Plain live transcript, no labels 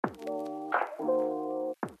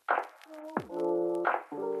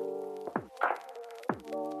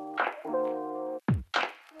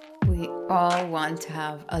We all want to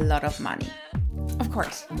have a lot of money. Of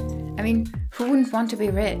course. I mean, who wouldn't want to be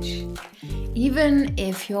rich? Even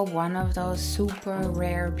if you're one of those super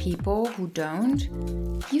rare people who don't,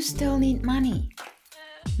 you still need money.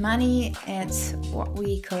 Money is what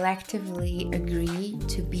we collectively agree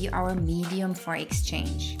to be our medium for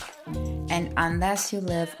exchange. And unless you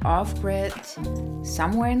live off-grid,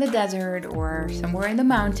 somewhere in the desert or somewhere in the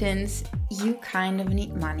mountains, you kind of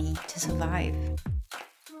need money to survive.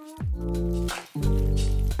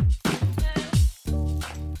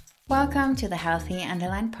 Welcome to the Healthy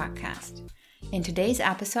Underline podcast. In today's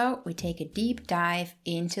episode, we take a deep dive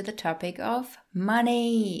into the topic of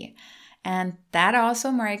money. And that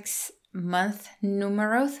also marks month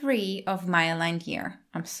numero 3 of my aligned year.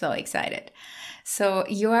 I'm so excited. So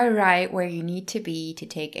you are right where you need to be to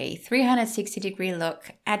take a 360-degree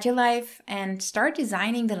look at your life and start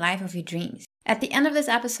designing the life of your dreams. At the end of this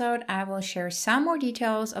episode, I will share some more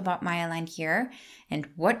details about my aligned year and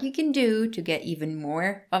what you can do to get even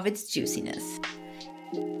more of its juiciness.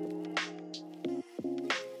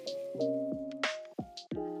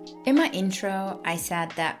 In my intro, I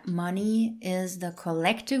said that money is the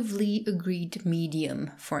collectively agreed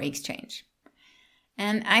medium for exchange.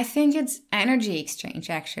 And I think it's energy exchange,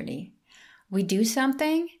 actually. We do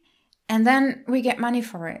something and then we get money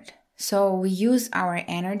for it. So we use our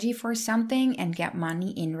energy for something and get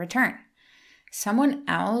money in return. Someone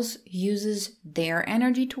else uses their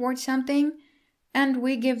energy towards something and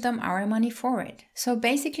we give them our money for it. So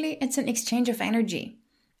basically, it's an exchange of energy,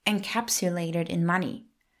 encapsulated in money.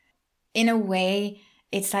 In a way,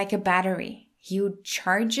 it's like a battery. You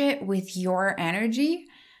charge it with your energy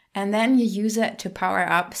and then you use it to power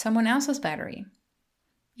up someone else's battery.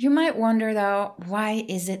 You might wonder though, why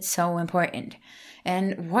is it so important?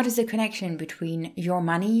 And what is the connection between your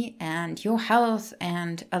money and your health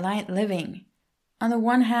and aligned living? On the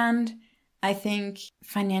one hand, I think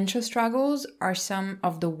financial struggles are some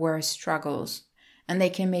of the worst struggles and they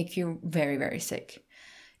can make you very, very sick.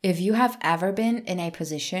 If you have ever been in a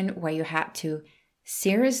position where you had to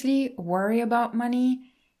seriously worry about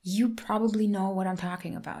money, you probably know what I'm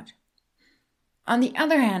talking about. On the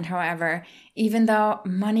other hand, however, even though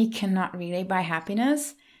money cannot really buy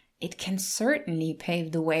happiness, it can certainly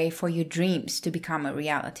pave the way for your dreams to become a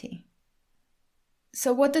reality.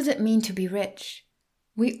 So what does it mean to be rich?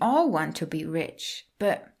 We all want to be rich,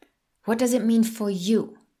 but what does it mean for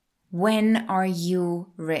you? When are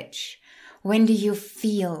you rich? When do you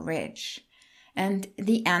feel rich? And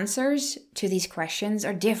the answers to these questions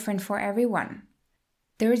are different for everyone.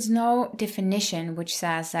 There is no definition which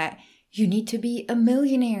says that you need to be a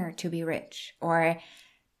millionaire to be rich, or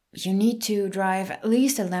you need to drive at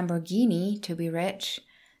least a Lamborghini to be rich.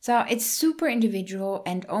 So it's super individual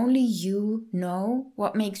and only you know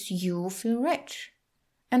what makes you feel rich.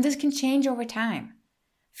 And this can change over time.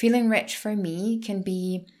 Feeling rich for me can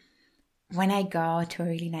be when I go to a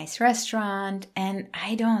really nice restaurant and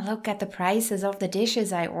I don't look at the prices of the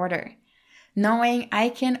dishes I order. Knowing I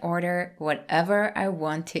can order whatever I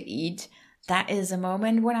want to eat, that is a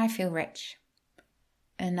moment when I feel rich.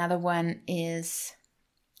 Another one is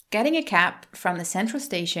getting a cab from the central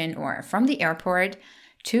station or from the airport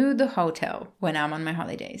to the hotel when I'm on my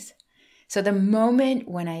holidays. So the moment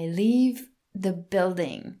when I leave the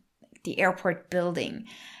building, the airport building,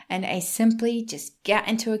 and I simply just get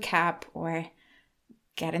into a cab or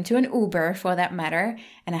get into an Uber for that matter,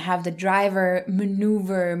 and I have the driver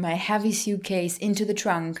maneuver my heavy suitcase into the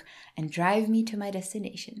trunk and drive me to my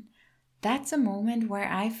destination. That's a moment where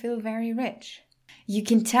I feel very rich. You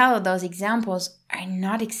can tell those examples are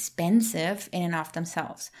not expensive in and of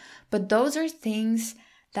themselves, but those are things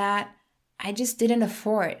that I just didn't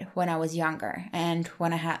afford when I was younger and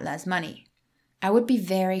when I had less money. I would be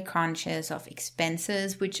very conscious of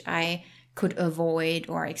expenses which I could avoid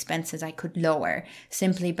or expenses I could lower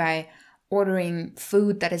simply by ordering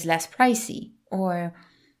food that is less pricey or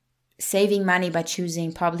saving money by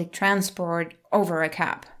choosing public transport over a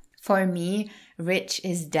cab. For me, rich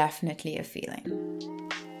is definitely a feeling.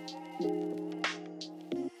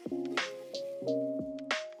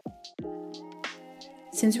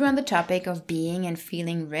 Since we're on the topic of being and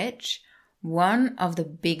feeling rich, one of the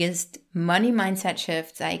biggest money mindset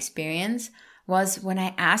shifts I experienced was when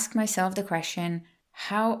I asked myself the question,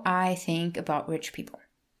 how I think about rich people.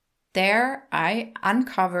 There, I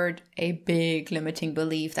uncovered a big limiting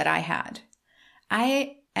belief that I had.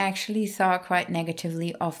 I actually thought quite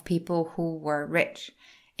negatively of people who were rich.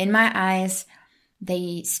 In my eyes,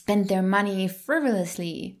 they spend their money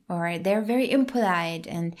frivolously, or they're very impolite,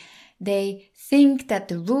 and they think that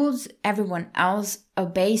the rules everyone else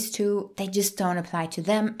obeys to, they just don't apply to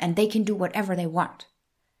them, and they can do whatever they want.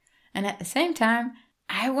 And at the same time,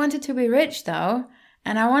 I wanted to be rich though,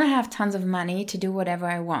 and I want to have tons of money to do whatever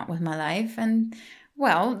I want with my life, and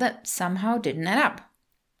well, that somehow didn't add up.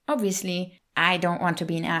 Obviously, I don't want to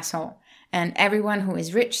be an asshole, and everyone who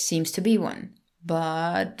is rich seems to be one.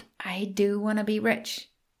 But I do want to be rich.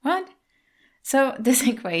 What? So this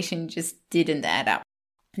equation just didn't add up.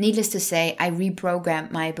 Needless to say, I reprogrammed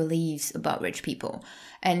my beliefs about rich people.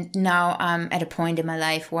 And now I'm at a point in my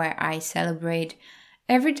life where I celebrate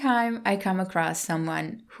every time I come across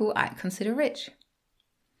someone who I consider rich.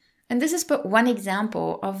 And this is but one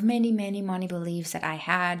example of many, many money beliefs that I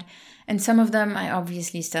had. And some of them I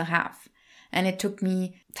obviously still have. And it took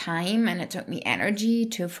me time and it took me energy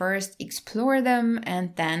to first explore them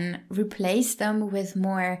and then replace them with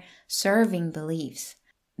more serving beliefs.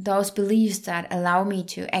 Those beliefs that allow me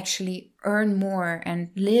to actually earn more and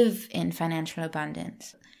live in financial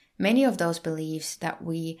abundance. Many of those beliefs that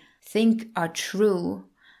we think are true,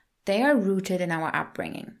 they are rooted in our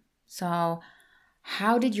upbringing. So,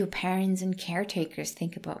 how did your parents and caretakers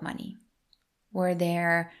think about money? Were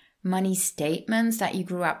there money statements that you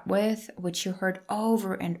grew up with, which you heard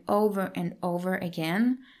over and over and over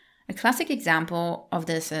again? A classic example of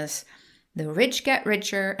this is the rich get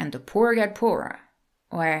richer and the poor get poorer,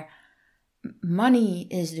 or money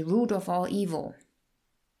is the root of all evil.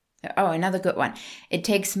 Oh, another good one. It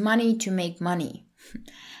takes money to make money.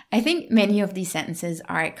 I think many of these sentences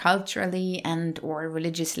are culturally and or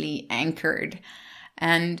religiously anchored.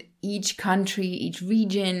 And each country, each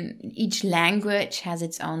region, each language has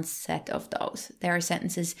its own set of those. There are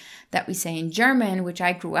sentences that we say in German, which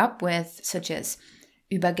I grew up with, such as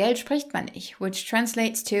 "Über Geld spricht man nicht," which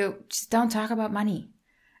translates to "just don't talk about money."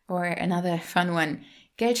 Or another fun one,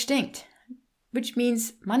 "Geld stinkt," which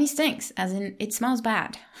means money stinks, as in it smells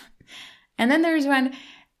bad. And then there's one,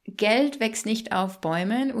 "Geld wächst nicht auf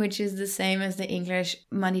Bäumen," which is the same as the English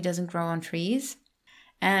 "money doesn't grow on trees."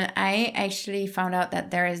 And I actually found out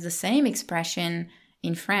that there is the same expression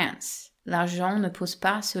in France. "L'argent ne pousse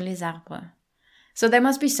pas sur les arbres." So there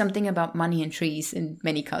must be something about money and trees in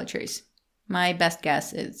many cultures. My best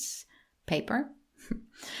guess is paper.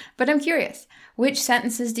 But I'm curious, which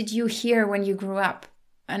sentences did you hear when you grew up?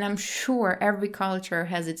 And I'm sure every culture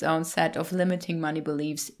has its own set of limiting money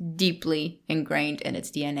beliefs deeply ingrained in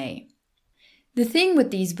its DNA. The thing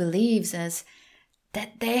with these beliefs is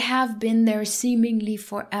that they have been there seemingly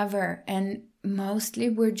forever, and mostly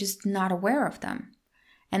we're just not aware of them.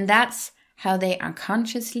 And that's how they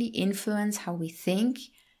unconsciously influence how we think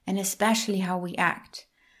and especially how we act.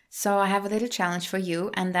 So I have a little challenge for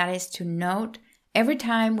you, and that is to note every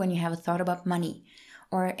time when you have a thought about money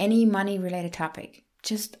or any money-related topic,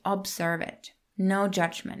 just observe it. No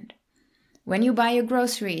judgment. When you buy your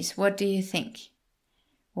groceries, what do you think?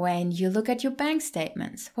 When you look at your bank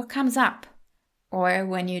statements, what comes up? Or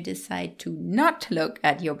when you decide to not look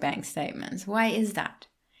at your bank statements, why is that?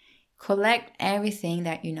 Collect everything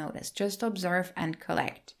that you notice. Just observe and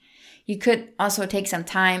collect. You could also take some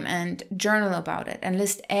time and journal about it and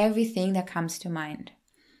list everything that comes to mind.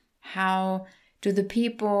 How do the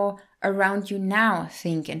people around you now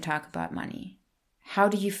think and talk about money? How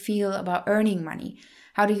do you feel about earning money?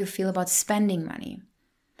 How do you feel about spending money?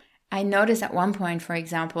 I noticed at one point, for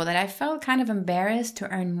example, that I felt kind of embarrassed to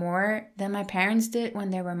earn more than my parents did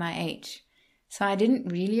when they were my age. So I didn't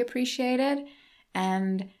really appreciate it,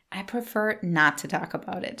 and I preferred not to talk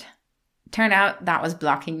about it. Turned out that was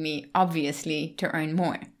blocking me, obviously, to earn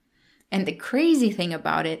more. And the crazy thing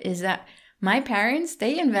about it is that my parents,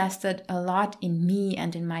 they invested a lot in me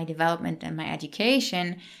and in my development and my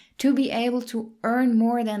education to be able to earn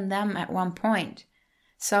more than them at one point.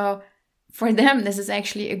 So for them, this is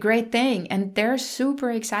actually a great thing, and they're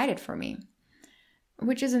super excited for me.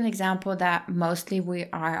 Which is an example that mostly we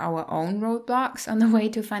are our own roadblocks on the way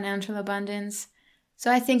to financial abundance. So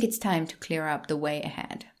I think it's time to clear up the way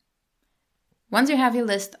ahead. Once you have your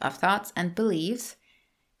list of thoughts and beliefs,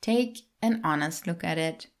 take an honest look at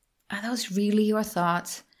it. Are those really your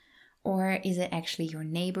thoughts? Or is it actually your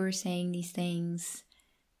neighbor saying these things?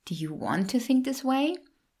 Do you want to think this way?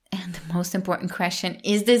 And the most important question,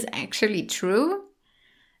 is this actually true?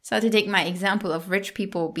 So to take my example of rich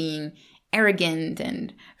people being arrogant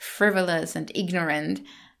and frivolous and ignorant,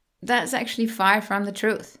 that's actually far from the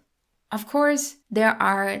truth. Of course, there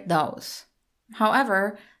are those.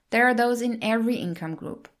 However, there are those in every income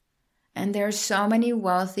group. And there are so many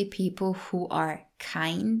wealthy people who are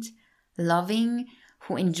kind, loving,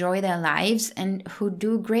 who enjoy their lives, and who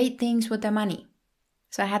do great things with their money.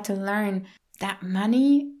 So I had to learn that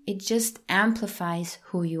money, it just amplifies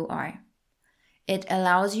who you are. It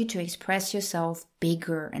allows you to express yourself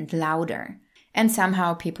bigger and louder. And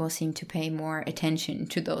somehow people seem to pay more attention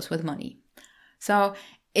to those with money. So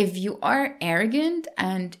if you are arrogant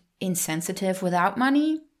and insensitive without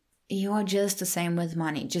money, you are just the same with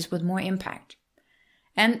money, just with more impact.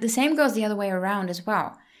 And the same goes the other way around as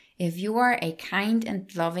well. If you are a kind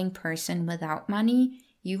and loving person without money,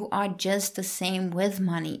 you are just the same with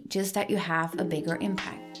money, just that you have a bigger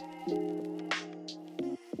impact.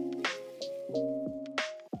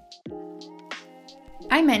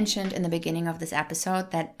 I mentioned in the beginning of this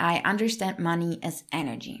episode that I understand money as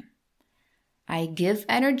energy. I give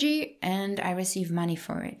energy and I receive money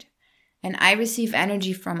for it. And I receive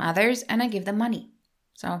energy from others and I give them money.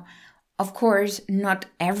 So, of course, not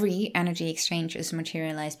every energy exchange is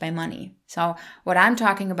materialized by money. So what I'm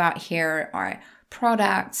talking about here are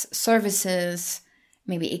products, services,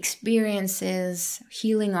 maybe experiences,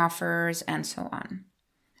 healing offers, and so on.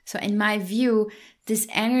 So in my view, this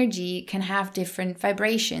energy can have different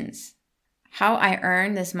vibrations. How I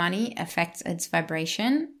earn this money affects its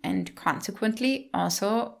vibration, and consequently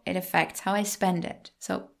also it affects how I spend it.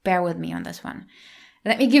 So bear with me on this one.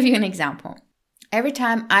 Let me give you an example. Every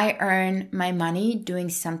time I earn my money doing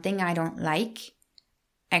something I don't like,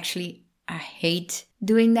 actually I hate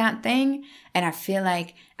doing that thing, and I feel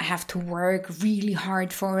like I have to work really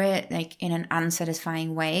hard for it, like in an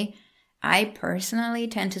unsatisfying way, I personally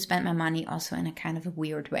tend to spend my money also in a kind of a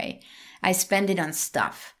weird way. I spend it on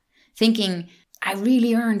stuff, thinking I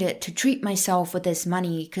really earned it to treat myself with this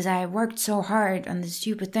money because I worked so hard on this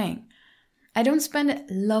stupid thing. I don't spend it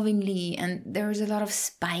lovingly, and there's a lot of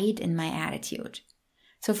spite in my attitude.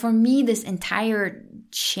 So for me, this entire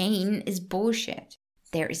chain is bullshit.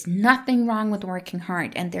 There is nothing wrong with working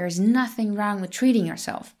hard, and there is nothing wrong with treating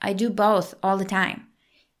yourself. I do both all the time.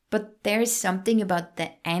 But there's something about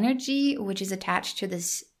the energy which is attached to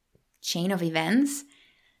this chain of events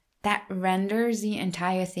that renders the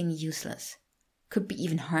entire thing useless. Could be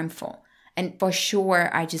even harmful. And for sure,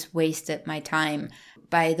 I just wasted my time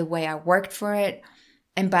by the way I worked for it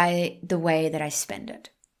and by the way that I spend it.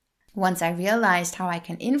 Once I realized how I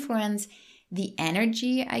can influence the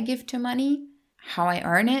energy I give to money, how I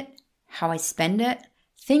earn it, how I spend it,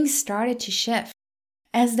 things started to shift.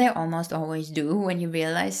 As they almost always do when you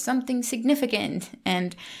realize something significant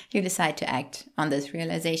and you decide to act on this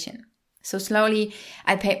realization. So slowly,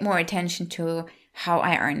 I paid more attention to how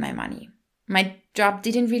I earn my money. My job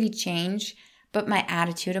didn't really change, but my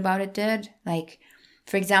attitude about it did. Like,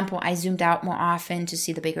 for example, I zoomed out more often to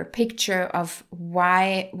see the bigger picture of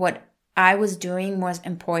why what I was doing was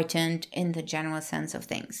important in the general sense of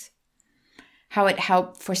things. How it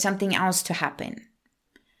helped for something else to happen.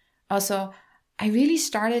 Also, I really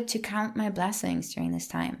started to count my blessings during this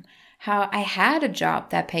time. How I had a job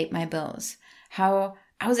that paid my bills. How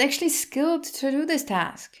I was actually skilled to do this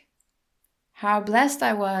task. How blessed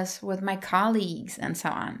I was with my colleagues and so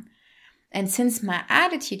on. And since my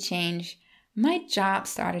attitude changed, my job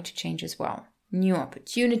started to change as well. New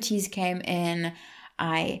opportunities came in.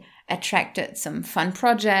 I attracted some fun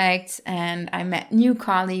projects and I met new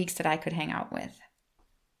colleagues that I could hang out with.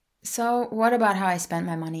 So what about how I spent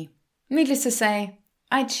my money? Needless to say,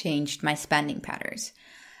 I changed my spending patterns.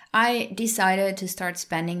 I decided to start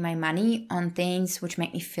spending my money on things which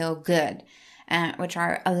make me feel good, which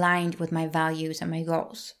are aligned with my values and my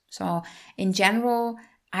goals. So in general,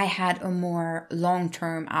 I had a more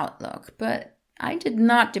long-term outlook, but I did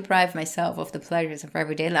not deprive myself of the pleasures of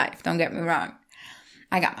everyday life, don't get me wrong.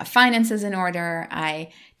 I got my finances in order,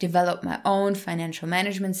 I developed my own financial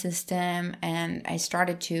management system, and I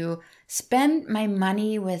started to spend my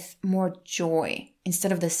money with more joy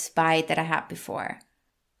instead of the spite that I had before.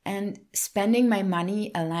 And spending my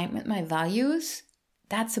money aligned with my values,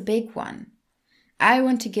 that's a big one. I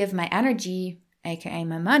want to give my energy, aka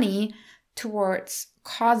my money, towards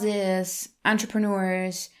causes,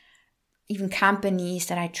 entrepreneurs, even companies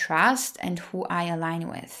that I trust and who I align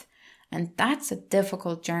with. And that's a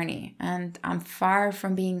difficult journey, and I'm far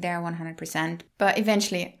from being there 100%, but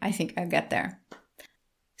eventually I think I'll get there.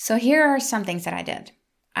 So here are some things that I did.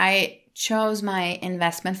 I chose my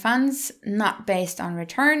investment funds not based on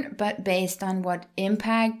return, but based on what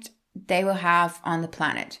impact they will have on the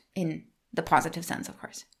planet, in the positive sense, of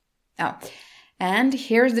course. Oh, and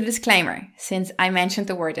here's the disclaimer, since I mentioned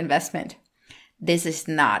the word investment. This is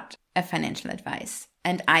not a financial advice.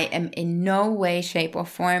 And I am in no way, shape, or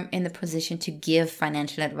form in the position to give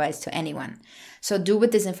financial advice to anyone. So do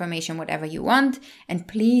with this information whatever you want, and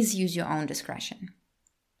please use your own discretion.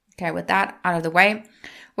 Okay, with that out of the way,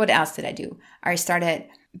 what else did I do? I started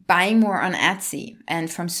buying more on Etsy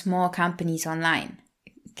and from small companies online.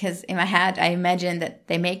 Because in my head, I imagine that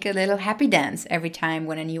they make a little happy dance every time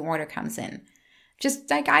when a new order comes in. Just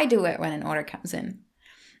like I do it when an order comes in.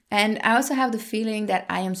 And I also have the feeling that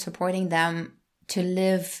I am supporting them to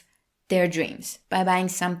live their dreams by buying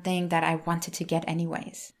something that I wanted to get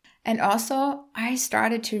anyways. And also, I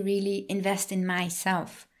started to really invest in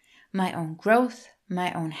myself, my own growth,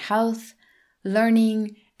 my own health,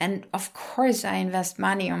 learning, and of course, I invest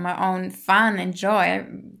money on my own fun and joy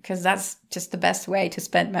because that's just the best way to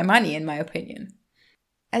spend my money, in my opinion.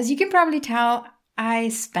 As you can probably tell, I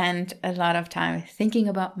spent a lot of time thinking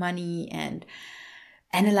about money and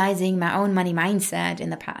analyzing my own money mindset in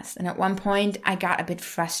the past. And at one point, I got a bit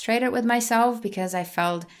frustrated with myself because I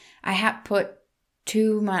felt I had put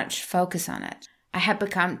too much focus on it. I had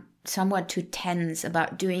become somewhat too tense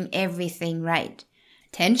about doing everything right.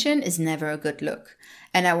 Tension is never a good look.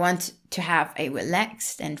 And I want to have a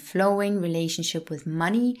relaxed and flowing relationship with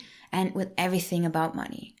money and with everything about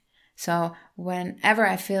money. So whenever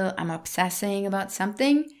I feel I'm obsessing about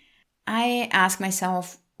something, I ask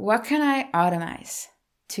myself, what can I automate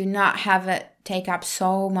to not have it take up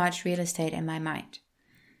so much real estate in my mind?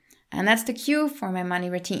 And that's the cue for my money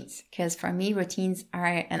routines, because for me, routines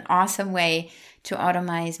are an awesome way to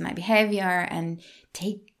automate my behavior and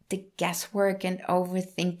take the guesswork and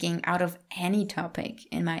overthinking out of any topic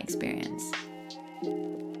in my experience.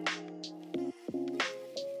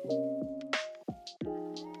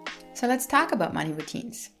 So let's talk about money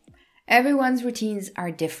routines. Everyone's routines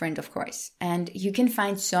are different, of course, and you can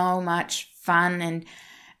find so much fun and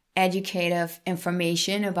educative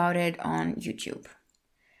information about it on YouTube.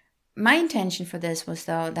 My intention for this was,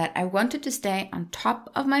 though, that I wanted to stay on top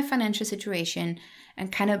of my financial situation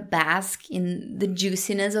and kind of bask in the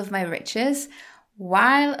juiciness of my riches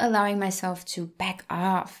while allowing myself to back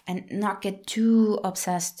off and not get too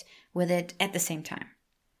obsessed with it at the same time.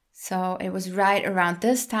 So it was right around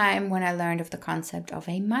this time when I learned of the concept of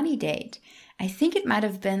a money date. I think it might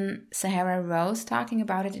have been Sahara Rose talking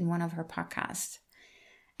about it in one of her podcasts.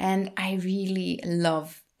 And I really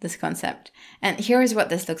love this concept. And here's what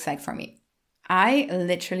this looks like for me. I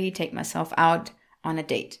literally take myself out on a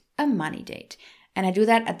date, a money date. And I do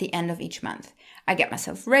that at the end of each month. I get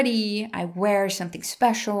myself ready, I wear something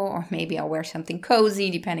special, or maybe I'll wear something cozy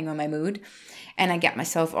depending on my mood. And I get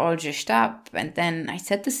myself all zhuzhed up, and then I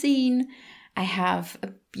set the scene. I have a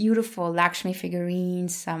beautiful Lakshmi figurine,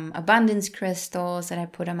 some abundance crystals that I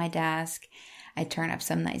put on my desk. I turn up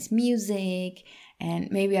some nice music,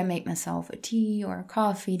 and maybe I make myself a tea or a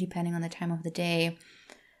coffee depending on the time of the day.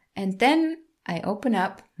 And then I open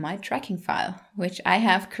up my tracking file, which I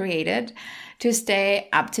have created to stay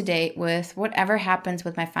up to date with whatever happens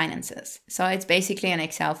with my finances. So it's basically an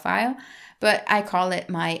Excel file, but I call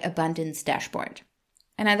it my abundance dashboard.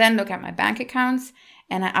 And I then look at my bank accounts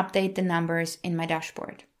and I update the numbers in my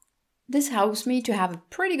dashboard. This helps me to have a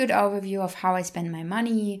pretty good overview of how I spend my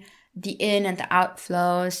money, the in and the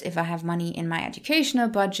outflows, if I have money in my educational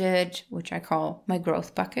budget, which I call my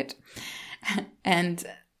growth bucket, and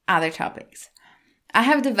other topics. I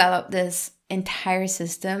have developed this entire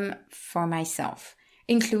system for myself,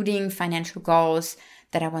 including financial goals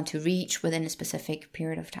that I want to reach within a specific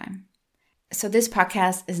period of time. So this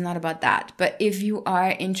podcast is not about that, but if you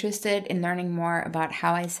are interested in learning more about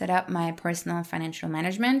how I set up my personal financial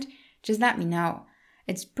management, just let me know.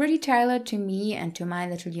 It's pretty tailored to me and to my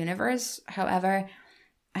little universe. However,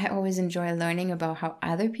 I always enjoy learning about how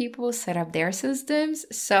other people set up their systems.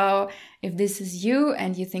 So if this is you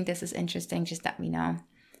and you think this is interesting, just let me know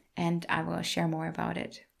and I will share more about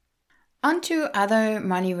it. On to other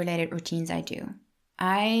money-related routines I do.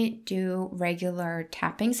 I do regular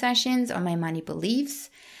tapping sessions on my money beliefs.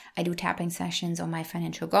 I do tapping sessions on my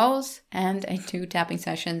financial goals, and I do tapping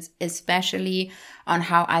sessions especially on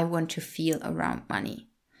how I want to feel around money.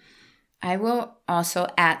 I will also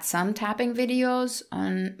add some tapping videos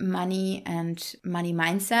on money and money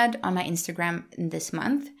mindset on my Instagram this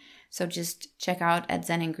month. So just check out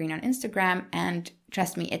 @Zen&Green on Instagram, and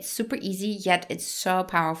trust me, it's super easy, yet it's so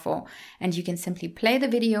powerful. And you can simply play the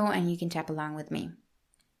video and you can tap along with me.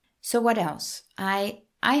 So what else? I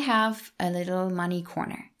have a little money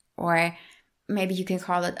corner, or maybe you can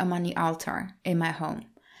call it a money altar in my home.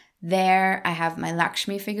 There I have my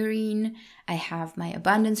Lakshmi figurine, I have my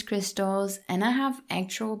abundance crystals, and I have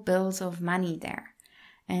actual bills of money there.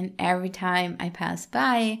 And every time I pass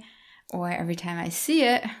by, or every time I see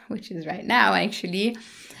it, which is right now actually,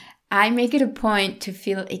 I make it a point to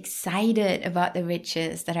feel excited about the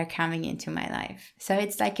riches that are coming into my life. So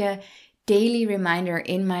it's like a daily reminder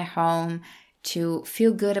in my home to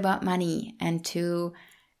feel good about money and to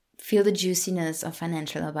feel the juiciness of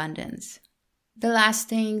financial abundance. The last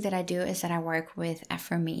thing that I do is that I work with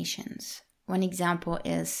affirmations. One example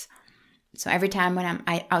is, so every time when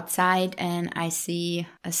I'm outside and I see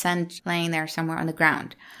a cent laying there somewhere on the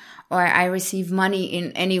ground, or I receive money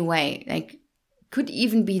in any way, like could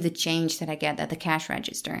even be the change that I get at the cash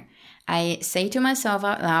register, I say to myself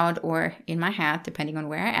out loud or in my head, depending on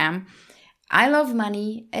where I am, I love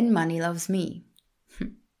money and money loves me.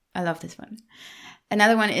 I love this one.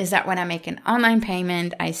 Another one is that when I make an online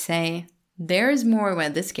payment, I say, there's more where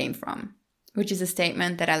this came from, which is a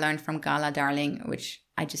statement that I learned from Gala Darling, which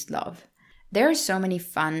I just love. There are so many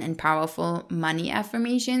fun and powerful money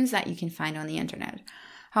affirmations that you can find on the internet.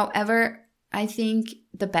 However, I think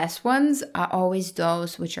the best ones are always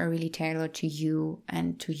those which are really tailored to you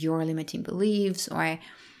and to your limiting beliefs or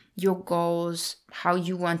your goals, how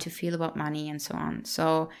you want to feel about money and so on.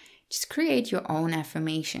 So just create your own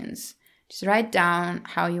affirmations. Just write down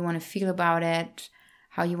how you want to feel about it,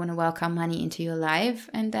 how you want to welcome money into your life,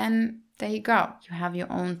 and then there you go. You have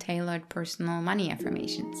your own tailored personal money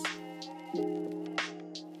affirmations.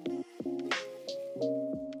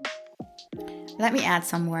 Let me add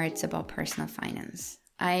some words about personal finance.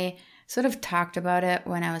 I sort of talked about it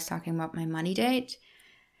when I was talking about my money date,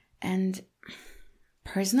 and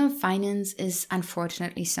personal finance is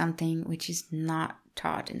unfortunately something which is not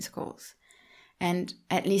taught in schools. And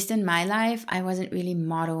at least in my life, I wasn't really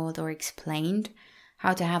modeled or explained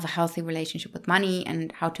how to have a healthy relationship with money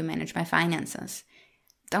and how to manage my finances.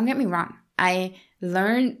 Don't get me wrong. I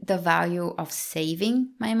learned the value of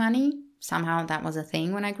saving my money. Somehow that was a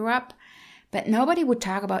thing when I grew up. But nobody would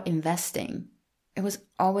talk about investing. It was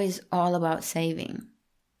always all about saving.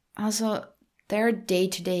 Also, there are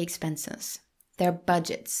day-to-day expenses. There are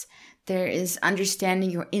budgets. There is understanding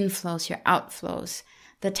your inflows, your outflows,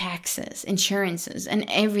 the taxes, insurances, and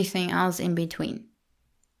everything else in between.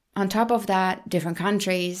 On top of that, different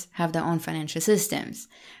countries have their own financial systems.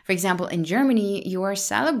 For example, in Germany, you are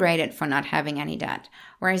celebrated for not having any debt,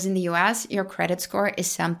 whereas in the US, your credit score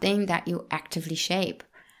is something that you actively shape.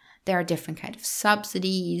 There are different kinds of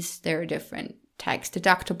subsidies, there are different tax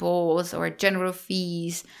deductibles or general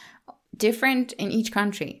fees, different in each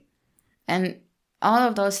country. And all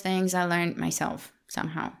of those things I learned myself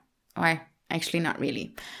somehow, or actually not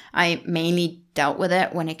really. I mainly dealt with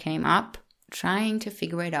it when it came up, trying to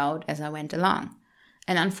figure it out as I went along.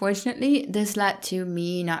 And unfortunately, this led to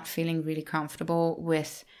me not feeling really comfortable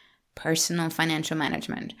with personal financial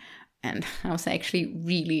management. And I was actually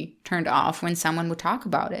really turned off when someone would talk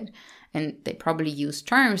about it. And they probably used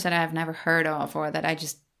terms that I've never heard of or that I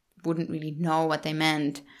just wouldn't really know what they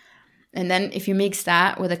meant. And then if you mix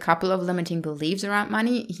that with a couple of limiting beliefs around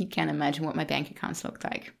money, you can imagine what my bank accounts looked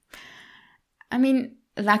like. I mean,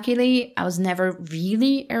 luckily, I was never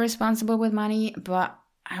really irresponsible with money, but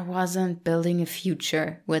I wasn't building a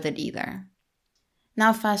future with it either.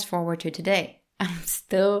 Now fast forward to today. I'm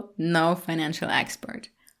still no financial expert.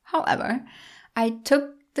 However, I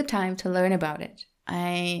took the time to learn about it.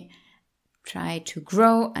 I tried to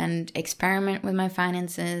grow and experiment with my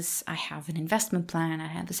finances. I have an investment plan. I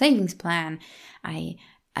have a savings plan. I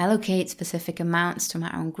allocate specific amounts to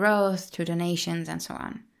my own growth, to donations, and so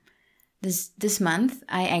on. This month,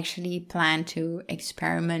 I actually plan to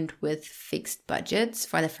experiment with fixed budgets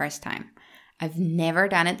for the first time. I've never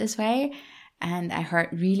done it this way, and I heard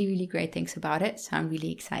really, really great things about it, so I'm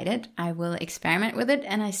really excited. I will experiment with it,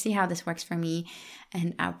 and I see how this works for me,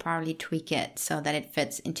 and I'll probably tweak it so that it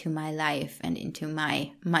fits into my life and into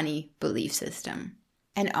my money belief system.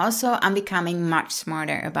 And also, I'm becoming much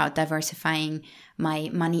smarter about diversifying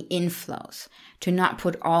my money inflows to not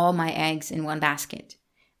put all my eggs in one basket.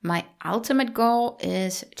 My ultimate goal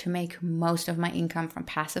is to make most of my income from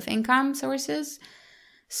passive income sources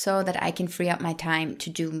so that I can free up my time to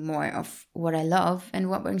do more of what I love and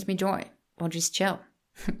what brings me joy, or just chill.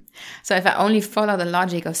 So if I only follow the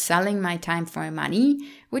logic of selling my time for money,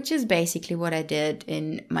 which is basically what I did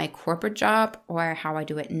in my corporate job or how I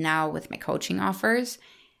do it now with my coaching offers,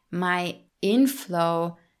 my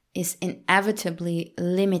inflow is inevitably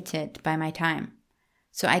limited by my time.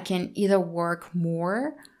 So I can either work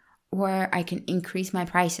more or I can increase my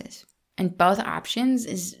prices. And both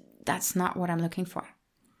options that's not what I'm looking for.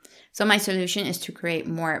 So my solution is to create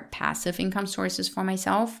more passive income sources for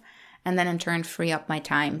myself and then in turn free up my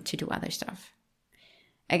time to do other stuff.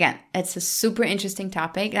 Again, it's a super interesting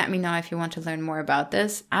topic. Let me know if you want to learn more about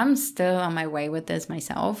this. I'm still on my way with this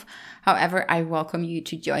myself. However, I welcome you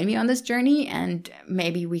to join me on this journey and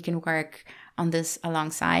maybe we can work on this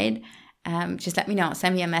alongside. Just let me know.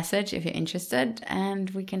 Send me a message if you're interested and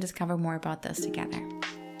we can discover more about this together.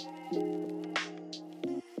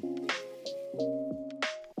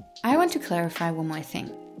 clarify one more thing.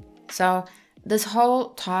 So this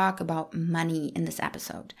whole talk about money in this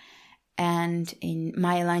episode and in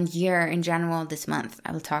my aligned year in general this month,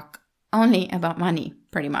 I will talk only about money,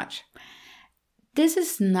 pretty much. This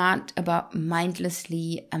is not about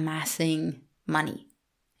mindlessly amassing money.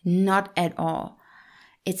 Not at all.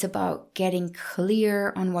 It's about getting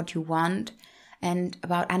clear on what you want and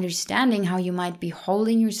about understanding how you might be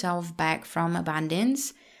holding yourself back from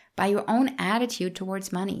abundance by your own attitude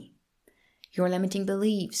towards money, your limiting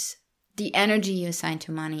beliefs, the energy you assign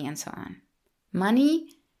to money, and so on. Money,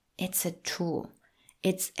 it's a tool.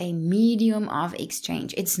 It's a medium of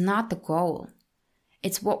exchange. It's not the goal.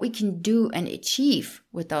 It's what we can do and achieve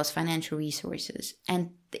with those financial resources and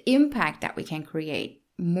the impact that we can create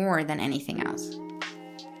more than anything else.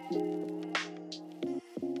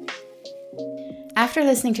 After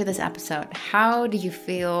listening to this episode, how do you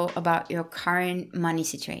feel about your current money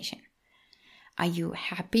situation? Are you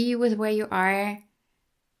happy with where you are?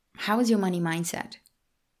 How is your money mindset?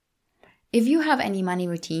 If you have any money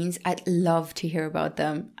routines, I'd love to hear about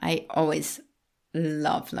them. I always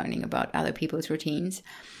love learning about other people's routines.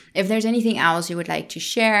 If there's anything else you would like to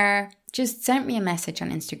share, just send me a message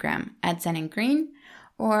on Instagram @ZenandGreen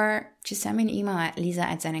or just send me an email at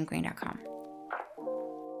lisa@zenandgreen.com.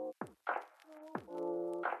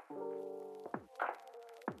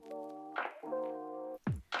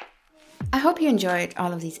 I hope you enjoyed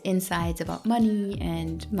all of these insights about money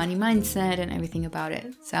and money mindset and everything about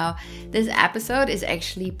it. So this episode is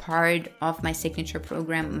actually part of my signature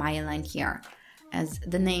program, My Aligned Year. As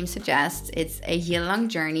the name suggests, it's a year-long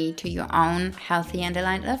journey to your own healthy and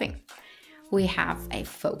aligned living. We have a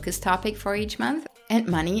focus topic for each month, and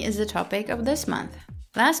money is the topic of this month.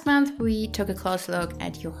 Last month, we took a close look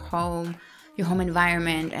at your home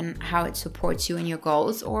environment and how it supports you in your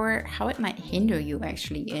goals or how it might hinder you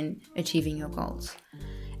actually in achieving your goals.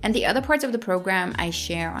 And the other parts of the program I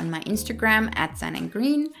share on my Instagram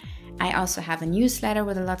 @ZenandGreen. I also have a newsletter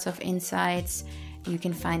with lots of insights. You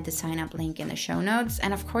can find the sign up link in the show notes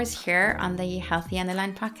and of course here on the Healthy and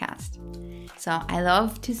Aligned podcast. So I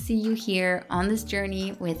love to see you here on this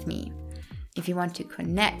journey with me. If you want to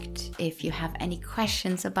connect, if you have any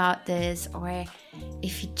questions about this, or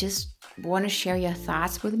if you just want to share your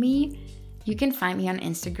thoughts with me, you can find me on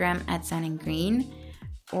Instagram @ZenandGreen,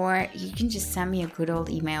 or you can just send me a good old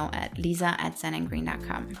email at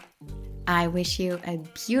lisa@zenandgreen.com. I wish you a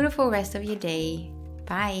beautiful rest of your day.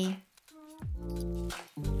 Bye.